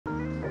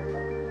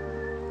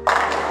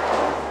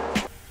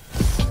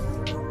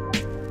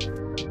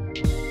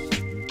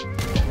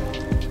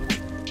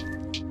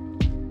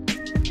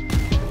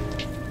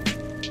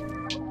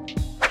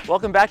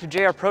Welcome back to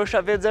JR Pro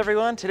Shop Vids,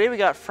 everyone. Today we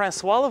got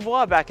Francois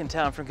Lavoie back in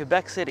town from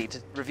Quebec City to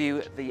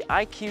review the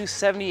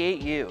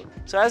IQ78U.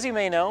 So as you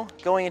may know,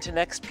 going into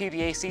next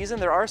PBA season,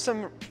 there are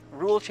some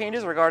rule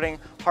changes regarding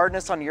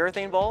hardness on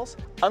urethane balls.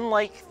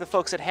 Unlike the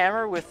folks at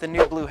Hammer with the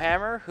new blue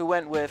hammer, who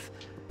went with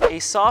a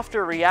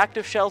softer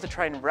reactive shell to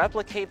try and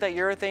replicate that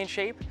urethane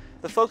shape,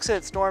 the folks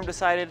at Storm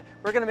decided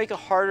we're going to make a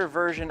harder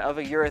version of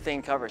a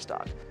urethane cover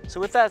stock. So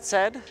with that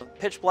said,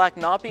 pitch black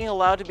not being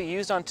allowed to be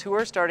used on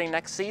tour starting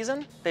next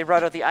season, they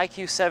brought out the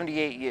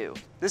IQ78U.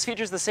 This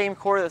features the same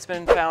core that's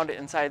been found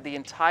inside the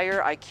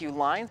entire IQ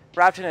line,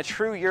 wrapped in a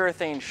true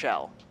urethane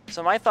shell.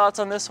 So my thoughts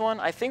on this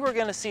one, I think we're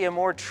going to see a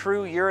more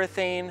true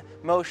urethane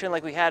motion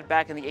like we had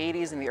back in the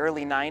 80s and the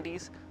early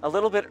 90s. A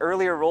little bit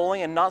earlier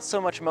rolling and not so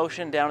much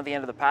motion down at the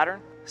end of the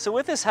pattern. So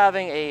with this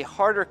having a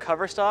harder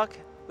cover stock,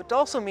 it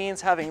also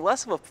means having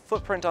less of a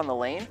footprint on the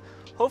lane.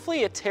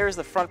 Hopefully it tears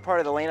the front part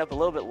of the lane up a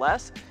little bit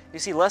less. You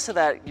see less of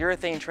that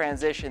urethane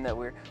transition that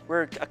we're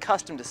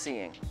accustomed to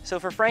seeing. So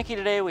for Frankie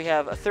today, we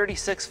have a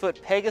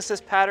 36-foot Pegasus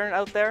pattern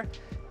out there.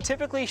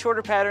 Typically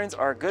shorter patterns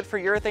are good for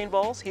urethane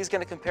balls. He's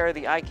going to compare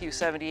the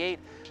IQ78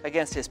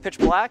 against his pitch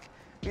black.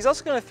 He's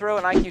also going to throw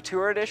an IQ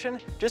Tour edition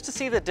just to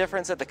see the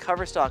difference that the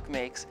cover stock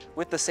makes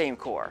with the same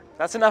core.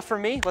 That's enough for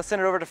me. Let's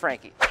send it over to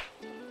Frankie.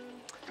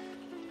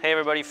 Hey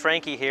everybody,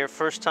 Frankie here,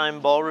 first time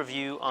ball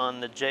review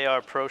on the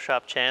JR Pro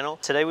Shop channel.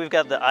 Today we've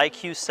got the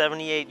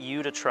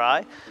IQ78U to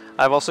try.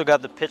 I've also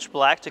got the pitch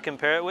black to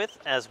compare it with,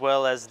 as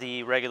well as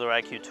the regular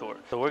IQ Tour.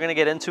 So we're gonna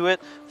get into it.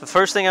 The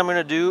first thing I'm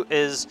gonna do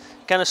is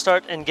kind of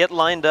start and get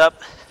lined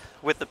up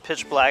with the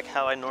pitch black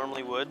how I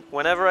normally would.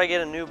 Whenever I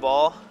get a new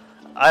ball,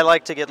 I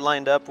like to get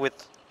lined up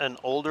with an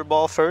older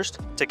ball first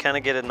to kind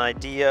of get an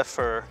idea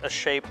for a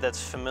shape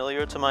that's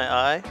familiar to my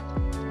eye.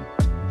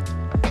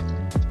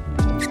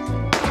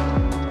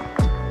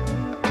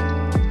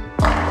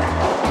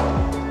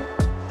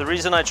 The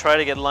reason I try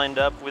to get lined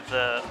up with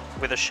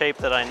a shape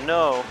that I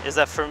know is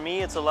that for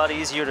me it's a lot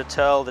easier to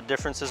tell the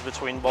differences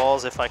between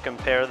balls if I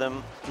compare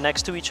them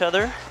next to each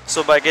other.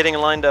 So by getting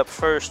lined up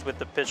first with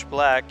the pitch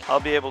black, I'll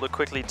be able to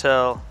quickly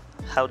tell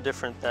how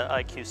different that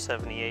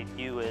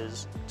IQ78U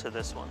is to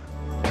this one.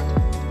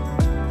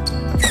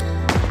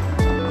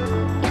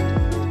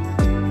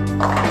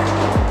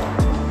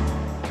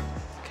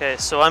 Okay,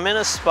 so I'm in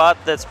a spot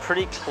that's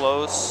pretty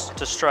close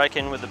to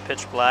striking with the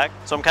pitch black.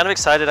 So I'm kind of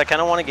excited. I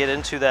kind of want to get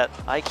into that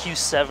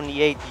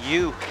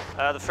IQ78U.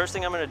 The first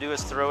thing I'm going to do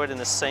is throw it in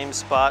the same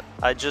spot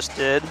I just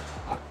did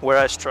where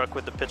I struck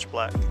with the pitch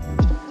black.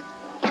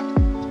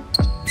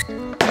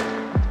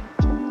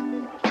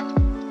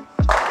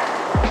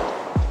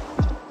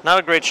 Not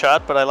a great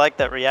shot, but I like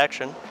that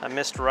reaction. I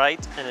missed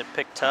right and it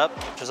picked up,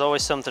 which is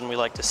always something we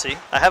like to see.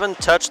 I haven't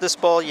touched this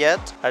ball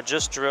yet. I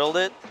just drilled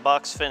it.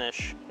 Box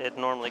finish, it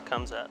normally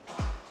comes at.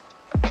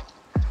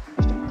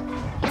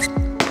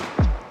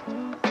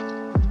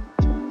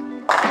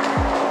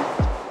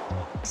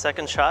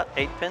 Second shot,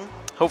 8-pin.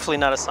 Hopefully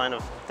not a sign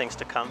of things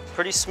to come.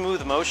 Pretty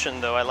smooth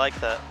motion though, I like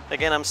that.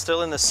 Again, I'm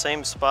still in the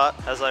same spot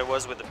as I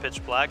was with the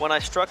pitch black. When I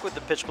struck with the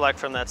pitch black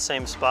from that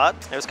same spot,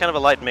 it was kind of a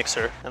light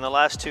mixer. And the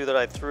last two that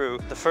I threw,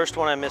 the first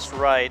one I missed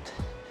right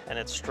and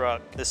it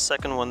struck. This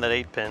second one, that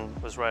 8-pin,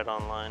 was right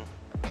on line.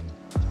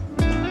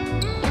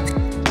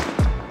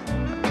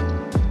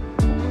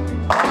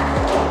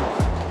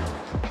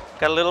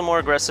 Got a little more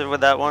aggressive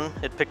with that one.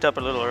 It picked up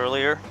a little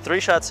earlier. 3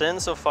 shots in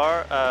so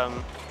far,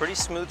 pretty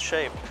smooth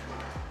shape.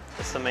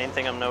 That's the main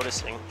thing I'm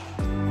noticing.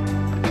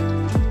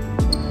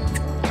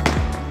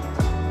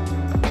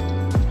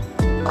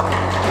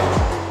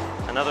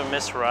 Another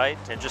miss right.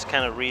 It just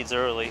kind of reads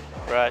early.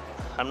 Right.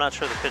 I'm not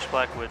sure the pitch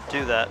black would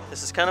do that.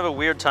 This is kind of a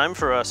weird time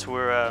for us.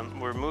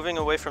 We're moving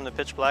away from the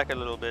pitch black a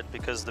little bit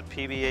because the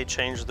PBA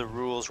changed the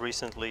rules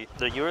recently.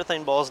 The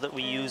urethane balls that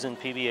we use in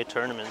PBA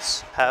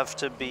tournaments have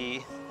to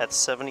be at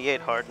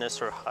 78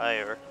 hardness or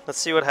higher. Let's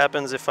see what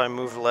happens if I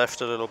move left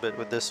a little bit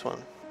with this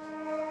one.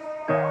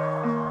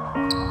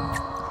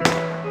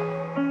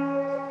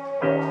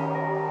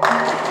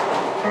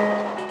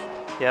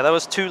 Yeah, that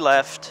was 2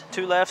 left.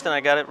 2 left and I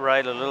got it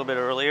right a little bit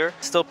earlier.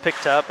 Still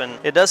picked up and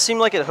it does seem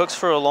like it hooks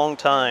for a long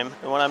time.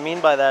 And what I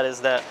mean by that is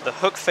that the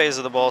hook phase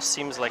of the ball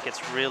seems like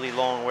it's really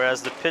long,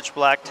 whereas the pitch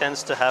black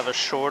tends to have a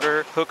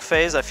shorter hook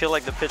phase. I feel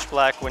like the pitch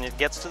black, when it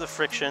gets to the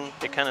friction,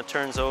 it kind of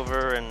turns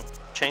over and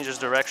changes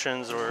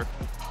directions or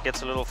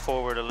gets a little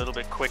forward a little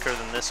bit quicker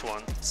than this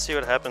one. Let's see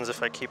what happens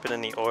if I keep it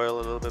in the oil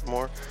a little bit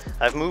more.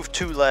 I've moved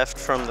 2 left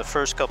from the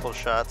first couple of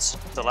shots.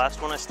 The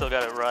last one I still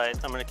got it right.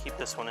 I'm gonna keep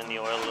this one in the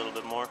oil a little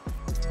bit more.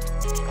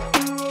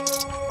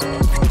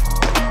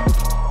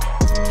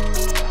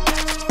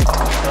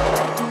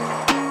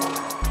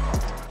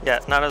 Yeah,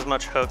 not as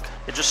much hook.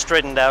 It just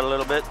straightened out a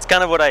little bit. It's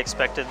kind of what I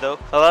expected though.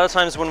 A lot of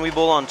times when we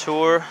bowl on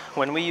tour,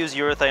 when we use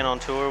urethane on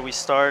tour, we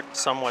start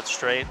somewhat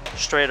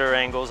straighter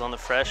angles on the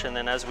fresh, and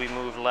then as we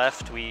move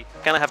left, we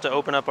kind of have to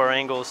open up our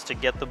angles to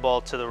get the ball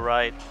to the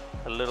right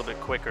a little bit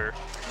quicker.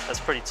 That's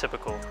pretty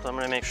typical. So I'm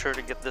gonna make sure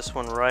to get this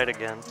one right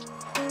again.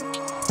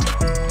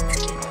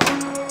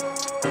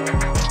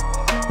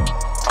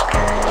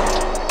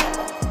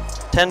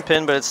 10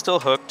 pin, but it's still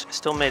hooked,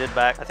 still made it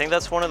back. I think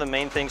that's one of the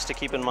main things to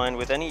keep in mind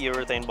with any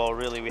urethane ball,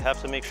 really. We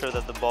have to make sure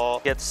that the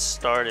ball gets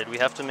started. We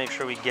have to make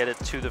sure we get it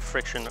to the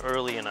friction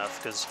early enough,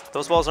 because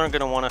those balls aren't going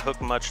to want to hook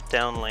much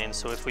down lane.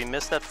 So if we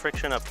miss that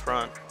friction up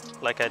front,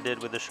 like I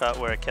did with the shot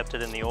where I kept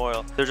it in the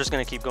oil, they're just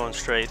going to keep going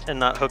straight and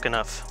not hook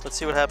enough. Let's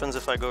see what happens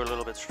if I go a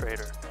little bit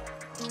straighter.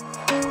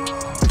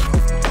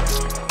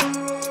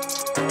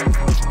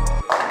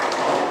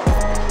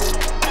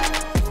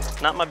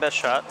 Not my best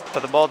shot,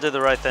 but the ball did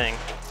the right thing.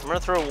 I'm gonna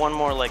throw one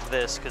more like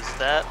this because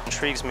that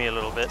intrigues me a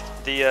little bit.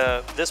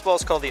 This ball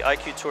is called the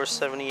IQ Tour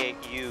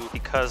 78U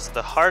because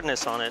the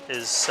hardness on it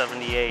is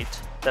 78.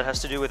 That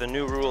has to do with a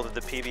new rule that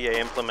the PBA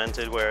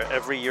implemented where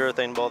every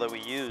urethane ball that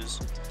we use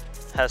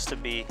has to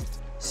be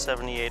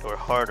 78 or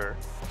harder.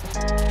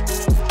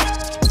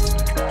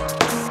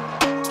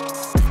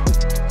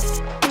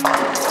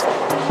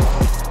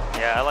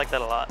 Yeah, I like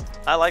that a lot.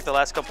 I like the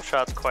last couple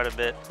shots quite a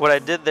bit. What I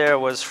did there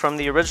was from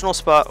the original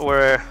spot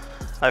where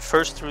I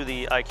first threw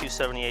the IQ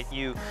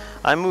 78U,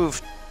 I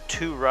moved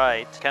to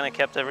right, kind of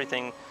kept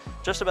everything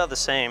just about the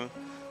same.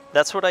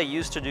 That's what I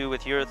used to do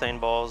with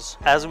urethane balls.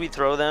 As we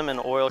throw them and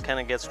oil kind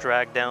of gets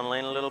dragged down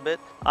lane a little bit,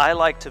 I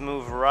like to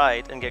move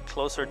right and get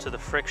closer to the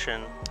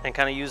friction and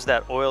kind of use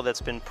that oil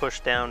that's been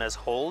pushed down as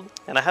hold.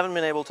 And I haven't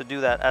been able to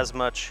do that as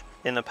much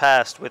in the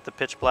past with the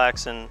pitch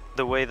blacks and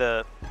the way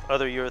the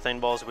other urethane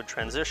balls would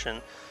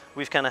transition.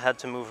 We've kind of had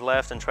to move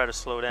left and try to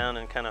slow down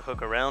and kind of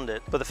hook around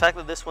it. But the fact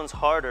that this one's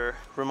harder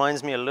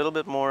reminds me a little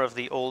bit more of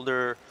the old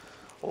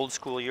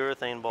school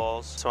urethane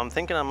balls. So I'm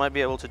thinking I might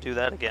be able to do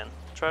that again.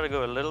 Try to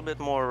go a little bit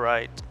more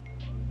right.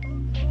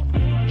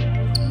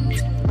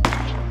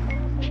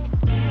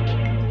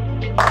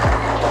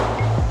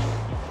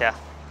 Yeah,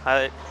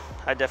 I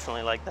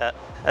definitely like that.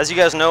 As you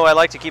guys know, I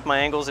like to keep my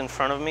angles in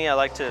front of me. I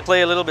like to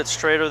play a little bit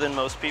straighter than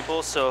most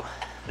people. So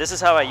this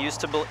is how I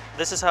used to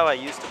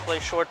play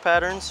short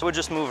patterns. I would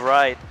just move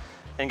right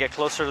and get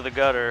closer to the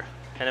gutter.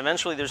 And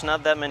eventually there's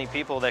not that many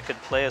people that could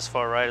play as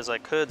far right as I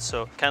could.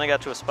 So kind of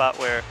got to a spot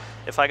where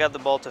if I got the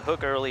ball to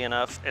hook early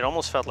enough, it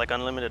almost felt like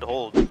unlimited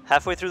hold.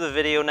 Halfway through the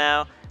video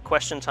now,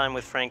 question time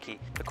with Frankie.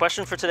 The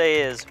question for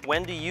today is,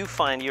 when do you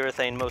find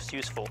urethane most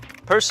useful?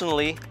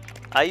 Personally,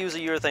 I use a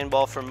urethane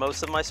ball for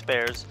most of my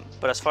spares,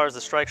 but as far as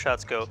the strike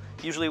shots go,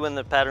 usually when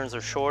the patterns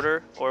are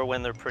shorter or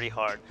when they're pretty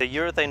hard. The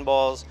urethane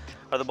balls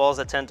are the balls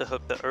that tend to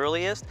hook the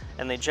earliest,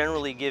 and they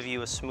generally give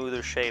you a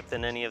smoother shape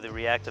than any of the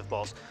reactive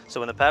balls. So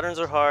when the patterns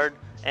are hard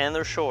and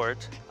they're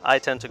short, I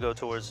tend to go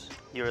towards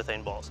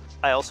urethane balls.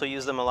 I also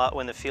use them a lot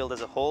when the field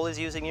as a whole is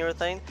using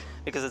urethane,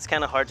 because it's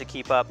kind of hard to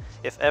keep up.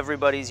 If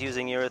everybody's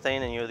using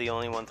urethane and you're the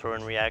only one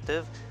throwing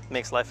reactive, it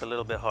makes life a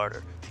little bit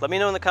harder. Let me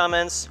know in the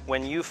comments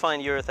when you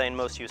find urethane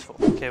most useful.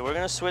 Okay, we're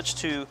gonna switch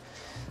to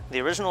the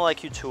original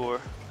IQ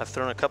Tour. I've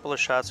thrown a couple of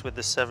shots with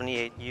the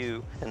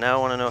 78U, and now I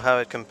want to know how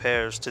it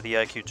compares to the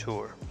IQ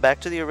Tour. Back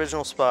to the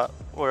original spot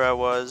where I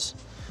was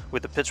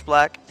with the pitch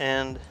black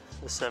and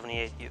the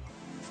 78U.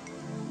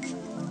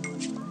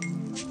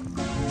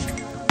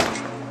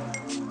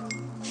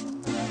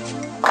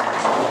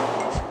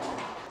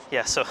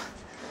 Yeah, so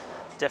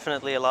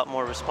definitely a lot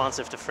more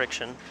responsive to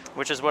friction,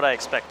 which is what I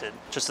expected.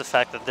 Just the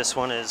fact that this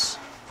one is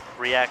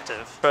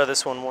reactive. Try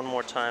this one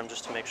more time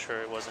just to make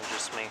sure it wasn't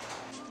just me.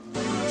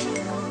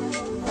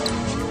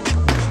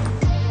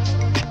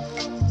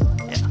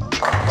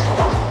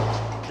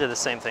 Did the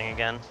same thing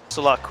again. It's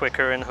a lot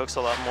quicker and hooks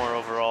a lot more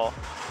overall.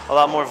 A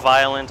lot more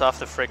violent off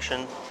the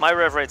friction. My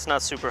rev rate's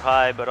not super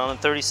high, but on a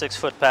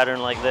 36-foot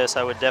pattern like this,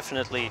 I would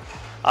definitely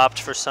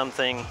opt for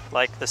something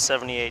like the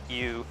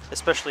 78U,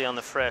 especially on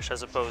the fresh,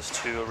 as opposed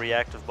to a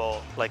reactive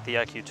ball like the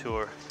IQ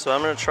Tour. So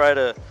I'm gonna try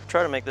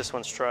to make this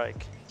one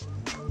strike.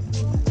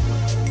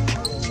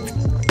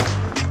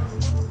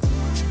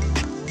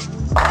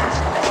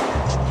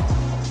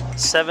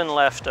 Seven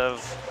left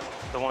of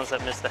the ones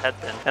that missed the head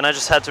pin. And I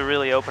just had to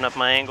really open up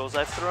my angles.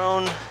 I've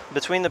thrown,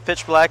 between the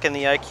pitch black and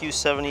the IQ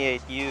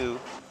 78U,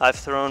 I've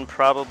thrown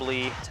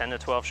probably 10 to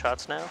 12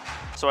 shots now.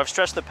 So I've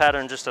stretched the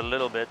pattern just a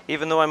little bit.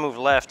 Even though I moved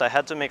left, I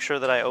had to make sure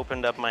that I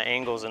opened up my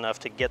angles enough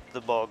to get the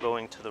ball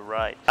going to the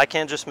right. I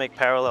can't just make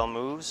parallel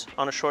moves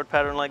on a short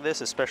pattern like this,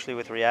 especially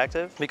with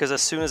reactive, because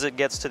as soon as it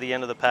gets to the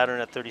end of the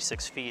pattern at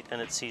 36 feet and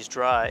it sees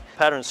dry, the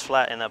pattern's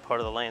flat in that part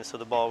of the lane, so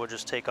the ball would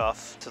just take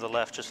off to the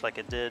left just like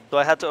it did. So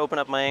I had to open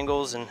up my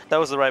angles, and that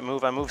was the right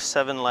move. I moved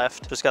 7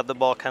 left, just got the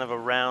ball kind of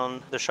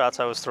around the shots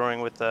I was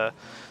throwing with the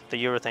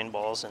urethane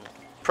balls, and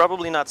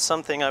probably not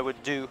something I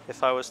would do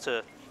if I was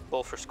to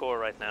bowl for score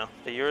right now.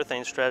 The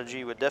urethane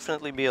strategy would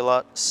definitely be a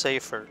lot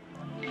safer.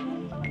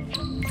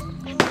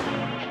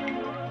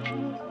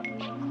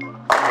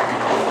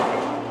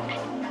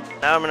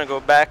 Now I'm going to go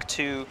back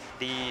to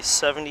the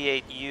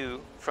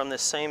 78U from the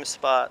same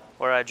spot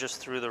where I just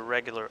threw the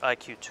regular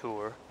IQ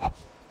Tour,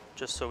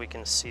 just so we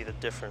can see the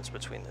difference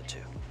between the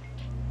two.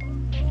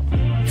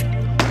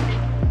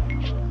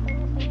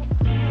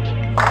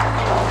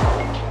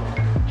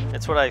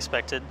 It's what I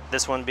expected.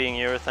 This one being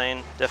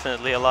urethane,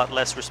 definitely a lot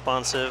less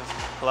responsive,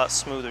 a lot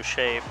smoother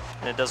shape,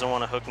 and it doesn't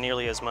want to hook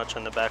nearly as much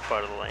on the back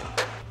part of the lane.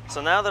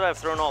 So now that I've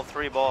thrown all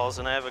 3 balls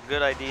and I have a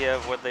good idea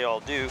of what they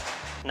all do,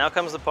 now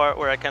comes the part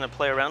where I kind of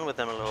play around with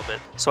them a little bit.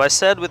 So I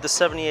said with the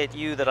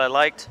 78U that I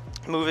liked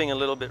moving a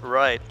little bit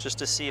right, just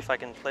to see if I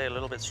can play a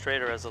little bit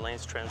straighter as the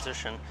lanes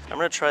transition. I'm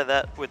going to try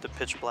that with the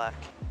pitch black.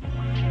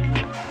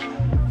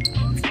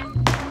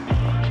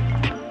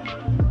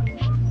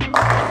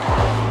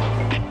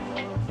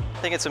 I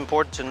think it's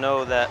important to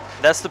know that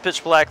that's the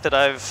pitch black that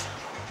I've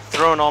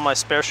thrown all my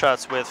spare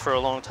shots with for a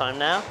long time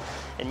now.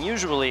 And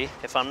usually,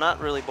 if I'm not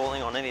really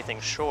bowling on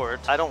anything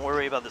short, I don't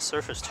worry about the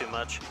surface too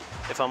much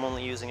if I'm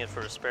only using it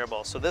for a spare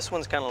ball. So this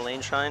one's kind of lane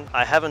shined.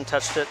 I haven't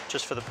touched it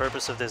just for the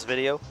purpose of this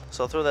video.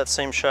 So I'll throw that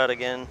same shot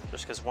again,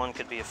 just because one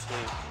could be a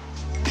fluke.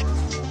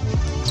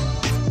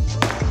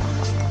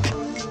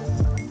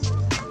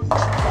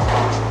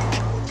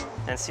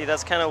 And see,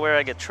 that's kind of where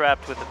I get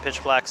trapped with the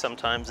pitch black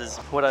sometimes, is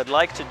what I'd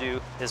like to do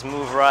is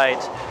move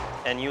right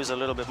and use a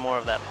little bit more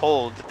of that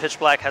hold. The pitch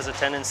black has a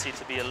tendency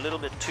to be a little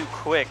bit too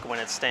quick when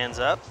it stands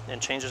up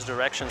and changes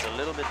directions a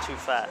little bit too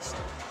fast.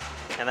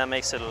 And that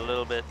makes it a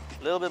little bit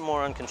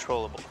more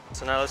uncontrollable.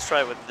 So now let's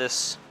try it with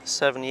this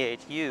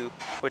 78U,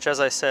 which, as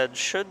I said,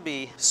 should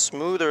be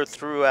smoother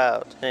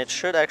throughout. And it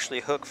should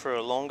actually hook for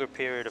a longer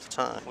period of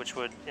time, which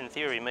would, in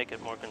theory, make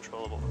it more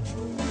controllable.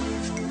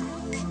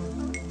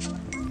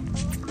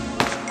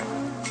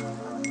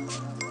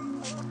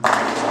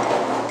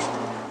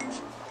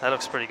 That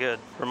looks pretty good.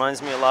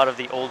 Reminds me a lot of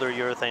the older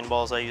urethane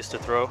balls I used to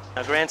throw.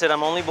 Now granted,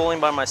 I'm only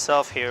bowling by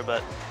myself here,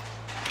 but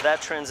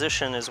that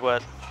transition is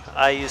what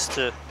I used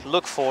to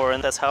look for,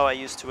 and that's how I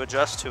used to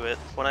adjust to it.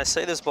 When I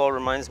say this ball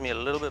reminds me a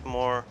little bit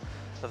more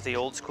of the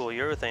old school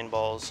urethane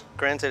balls,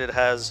 granted it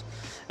has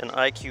an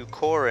IQ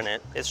core in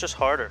it, it's just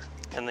harder.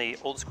 And the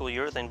old school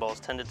urethane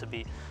balls tended to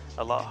be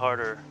a lot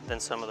harder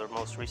than some of the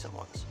most recent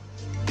ones.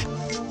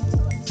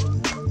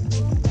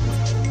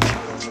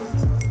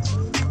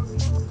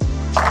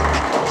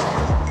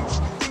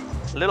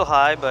 A little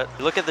high, but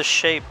look at the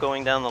shape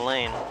going down the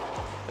lane.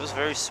 It was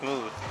very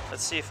smooth.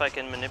 Let's see if I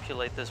can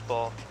manipulate this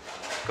ball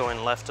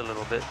going left a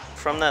little bit.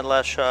 From that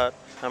last shot,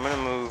 I'm gonna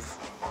move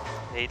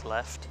 8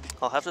 left.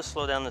 I'll have to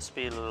slow down the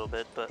speed a little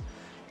bit, but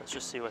let's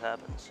just see what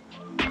happens.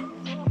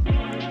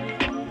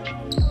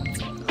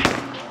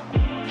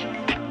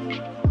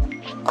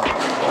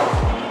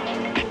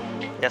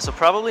 Yeah, so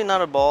probably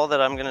not a ball that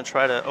I'm gonna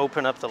try to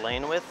open up the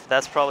lane with.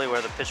 That's probably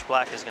where the pitch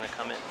black is gonna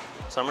come in.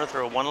 So I'm gonna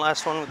throw one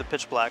last one with the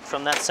pitch black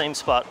from that same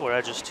spot where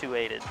I just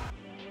 2-8'd.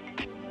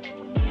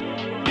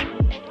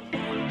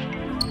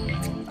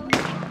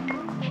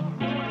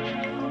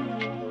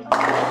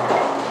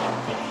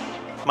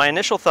 My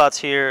initial thoughts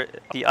here,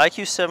 the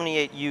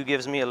IQ78U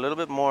gives me a little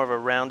bit more of a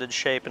rounded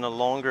shape and a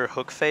longer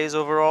hook phase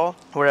overall,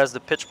 whereas the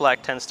pitch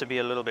black tends to be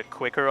a little bit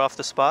quicker off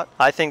the spot.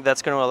 I think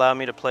that's going to allow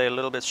me to play a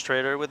little bit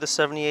straighter with the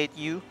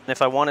 78U. And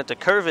if I wanted to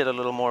curve it a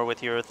little more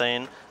with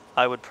urethane,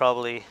 I would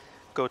probably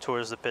go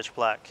towards the pitch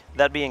black.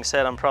 That being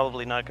said, I'm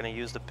probably not going to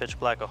use the pitch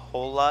black a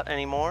whole lot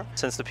anymore.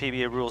 Since the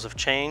PBA rules have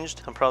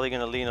changed, I'm probably going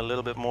to lean a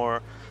little bit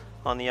more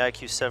on the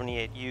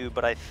IQ78U,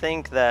 but I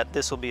think that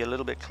this will be a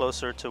little bit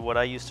closer to what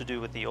I used to do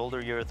with the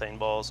older urethane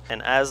balls.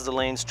 And as the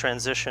lanes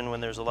transition,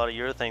 when there's a lot of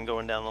urethane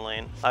going down the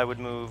lane, I would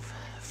move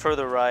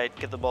further right,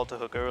 get the ball to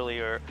hook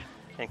earlier,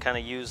 and kind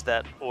of use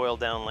that oil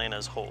down lane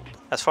as hold.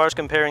 As far as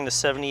comparing the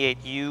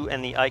 78U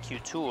and the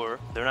IQ Tour,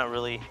 they're not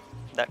really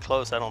that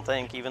close, I don't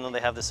think, even though they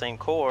have the same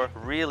core.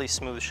 Really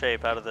smooth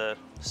shape out of the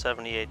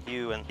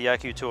 78U, and the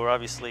IQ Tour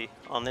obviously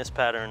on this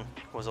pattern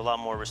was a lot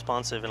more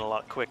responsive and a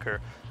lot quicker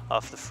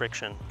off the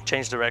friction.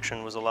 Change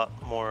direction was a lot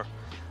more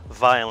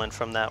violent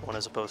from that one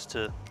as opposed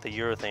to the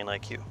urethane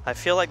IQ. I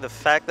feel like the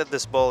fact that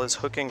this ball is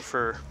hooking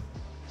for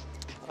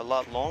a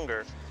lot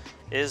longer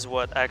is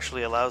what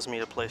actually allows me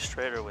to play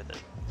straighter with it.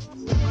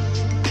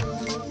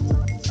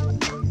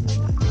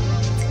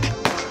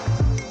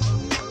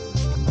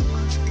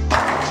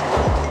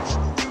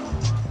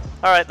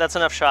 All right, that's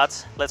enough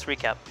shots. Let's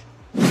recap.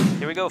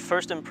 Here we go,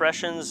 first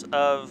impressions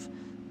of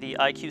the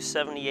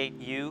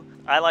IQ78U.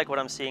 I like what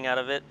I'm seeing out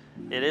of it.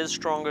 It is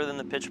stronger than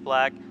the pitch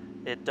black.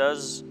 It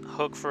does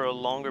hook for a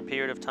longer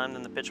period of time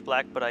than the pitch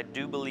black, but I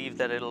do believe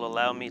that it'll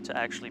allow me to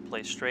actually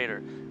play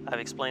straighter. I've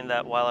explained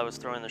that while I was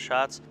throwing the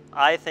shots.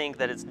 I think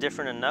that it's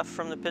different enough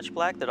from the pitch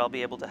black that I'll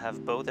be able to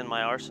have both in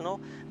my arsenal.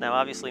 Now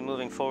obviously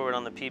moving forward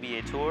on the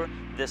PBA Tour,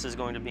 this is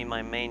going to be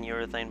my main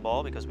urethane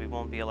ball because we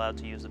won't be allowed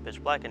to use the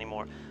pitch black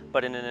anymore.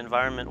 But in an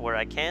environment where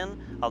I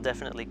can, I'll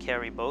definitely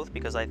carry both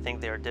because I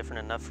think they are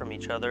different enough from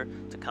each other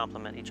to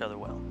complement each other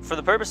well. For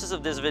the purposes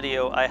of this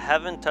video, I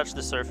haven't touched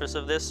the surface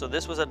of this, so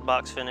this was at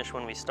box finish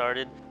when we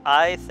started.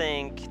 I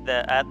think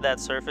that at that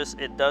surface,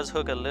 it does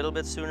hook a little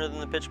bit sooner than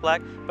the pitch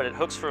black, but it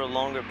hooks for a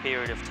longer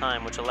period of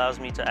time, which allows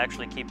me to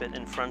actually keep it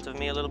in front of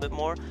me a little bit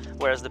more,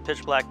 whereas the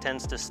pitch black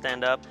tends to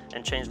stand up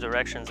and change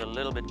directions a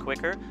little bit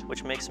quicker,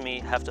 which makes me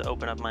have to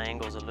open up my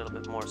angles a little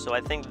bit more. So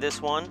I think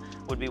this one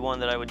would be one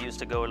that I would use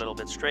to go a little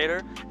bit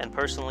straighter, and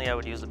personally I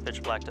would use the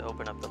pitch black black to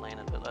open up the lane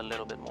a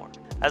little bit more.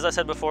 As I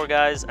said before,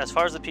 guys, as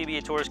far as the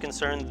PBA Tour is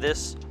concerned,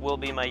 this will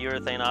be my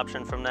urethane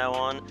option from now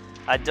on.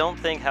 I don't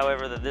think,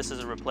 however, that this is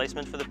a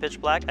replacement for the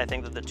pitch black. I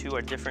think that the two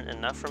are different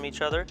enough from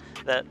each other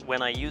that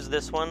when I use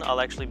this one,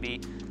 I'll actually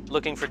be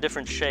looking for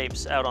different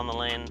shapes out on the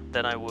lane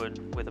than I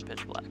would with a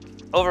pitch black.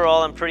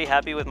 Overall, I'm pretty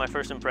happy with my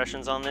first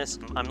impressions on this.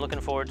 I'm looking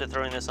forward to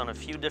throwing this on a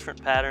few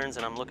different patterns,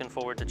 and I'm looking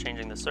forward to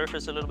changing the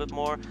surface a little bit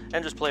more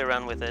and just play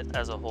around with it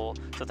as a whole.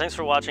 So thanks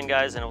for watching,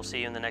 guys, and we'll see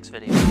you in the next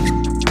video.